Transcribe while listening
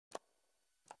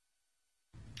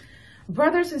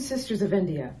Brothers and sisters of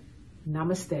India,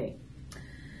 Namaste.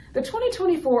 The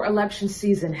 2024 election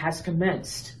season has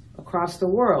commenced across the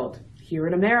world, here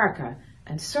in America,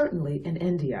 and certainly in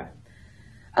India.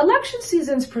 Election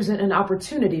seasons present an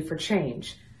opportunity for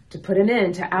change, to put an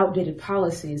end to outdated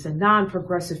policies and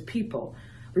non-progressive people,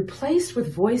 replaced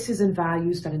with voices and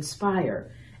values that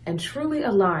inspire and truly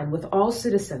align with all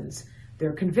citizens,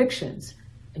 their convictions,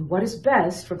 and what is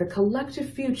best for the collective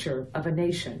future of a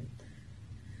nation.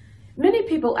 Many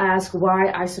people ask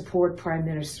why I support Prime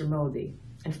Minister Modi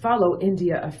and follow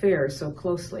India affairs so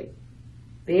closely.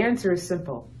 The answer is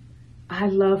simple. I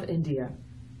love India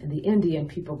and the Indian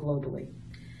people globally.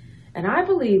 And I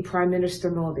believe Prime Minister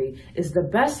Modi is the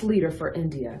best leader for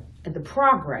India and the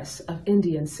progress of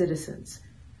Indian citizens.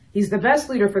 He's the best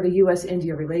leader for the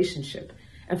U.S.-India relationship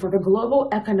and for the global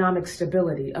economic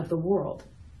stability of the world.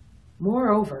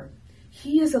 Moreover,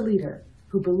 he is a leader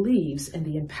who believes in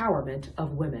the empowerment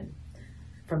of women.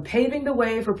 From paving the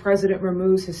way for President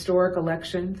Murmu's historic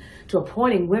election, to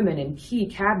appointing women in key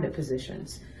cabinet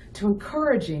positions, to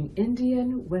encouraging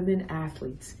Indian women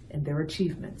athletes in their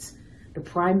achievements, the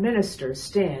Prime Minister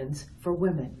stands for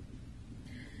women.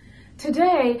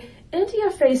 Today, India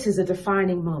faces a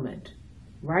defining moment,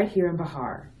 right here in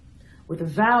Bihar, where the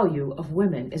value of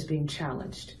women is being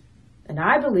challenged. And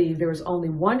I believe there is only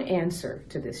one answer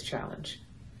to this challenge.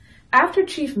 After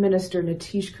Chief Minister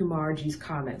Nitish Kumarji's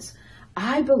comments,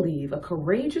 I believe a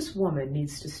courageous woman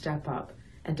needs to step up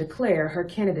and declare her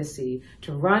candidacy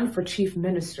to run for Chief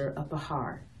Minister of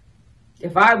Bihar.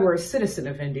 If I were a citizen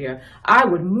of India, I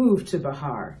would move to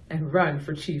Bihar and run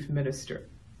for Chief Minister.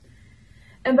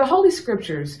 In the Holy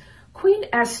Scriptures, Queen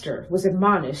Esther was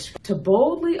admonished to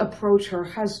boldly approach her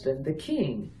husband, the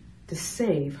king, to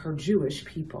save her Jewish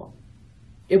people.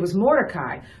 It was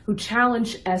Mordecai who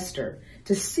challenged Esther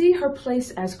to see her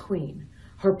place as queen,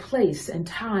 her place and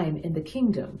time in the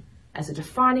kingdom as a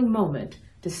defining moment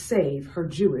to save her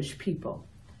Jewish people.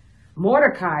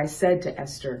 Mordecai said to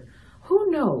Esther, "Who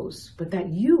knows but that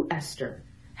you, Esther,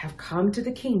 have come to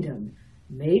the kingdom,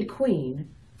 made queen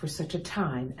for such a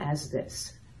time as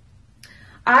this?"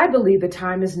 I believe the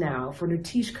time is now for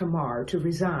Nitish Kumar to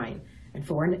resign and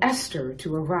for an Esther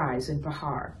to arise in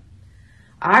Bihar.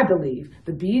 I believe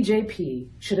the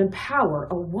BJP should empower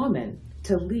a woman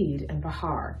to lead in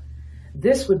Bihar.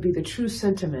 This would be the true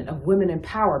sentiment of women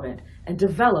empowerment and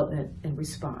development in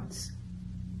response.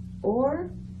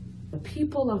 Or the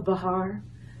people of Bihar,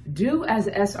 do as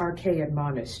SRK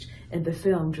admonished in the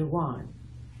film Jawan,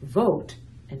 vote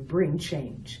and bring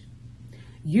change.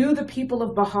 You, the people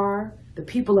of Bihar, the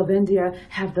people of India,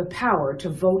 have the power to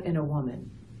vote in a woman,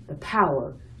 the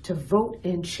power to vote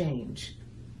in change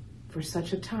for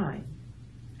such a time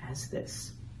as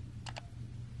this.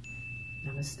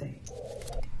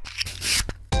 Namaste.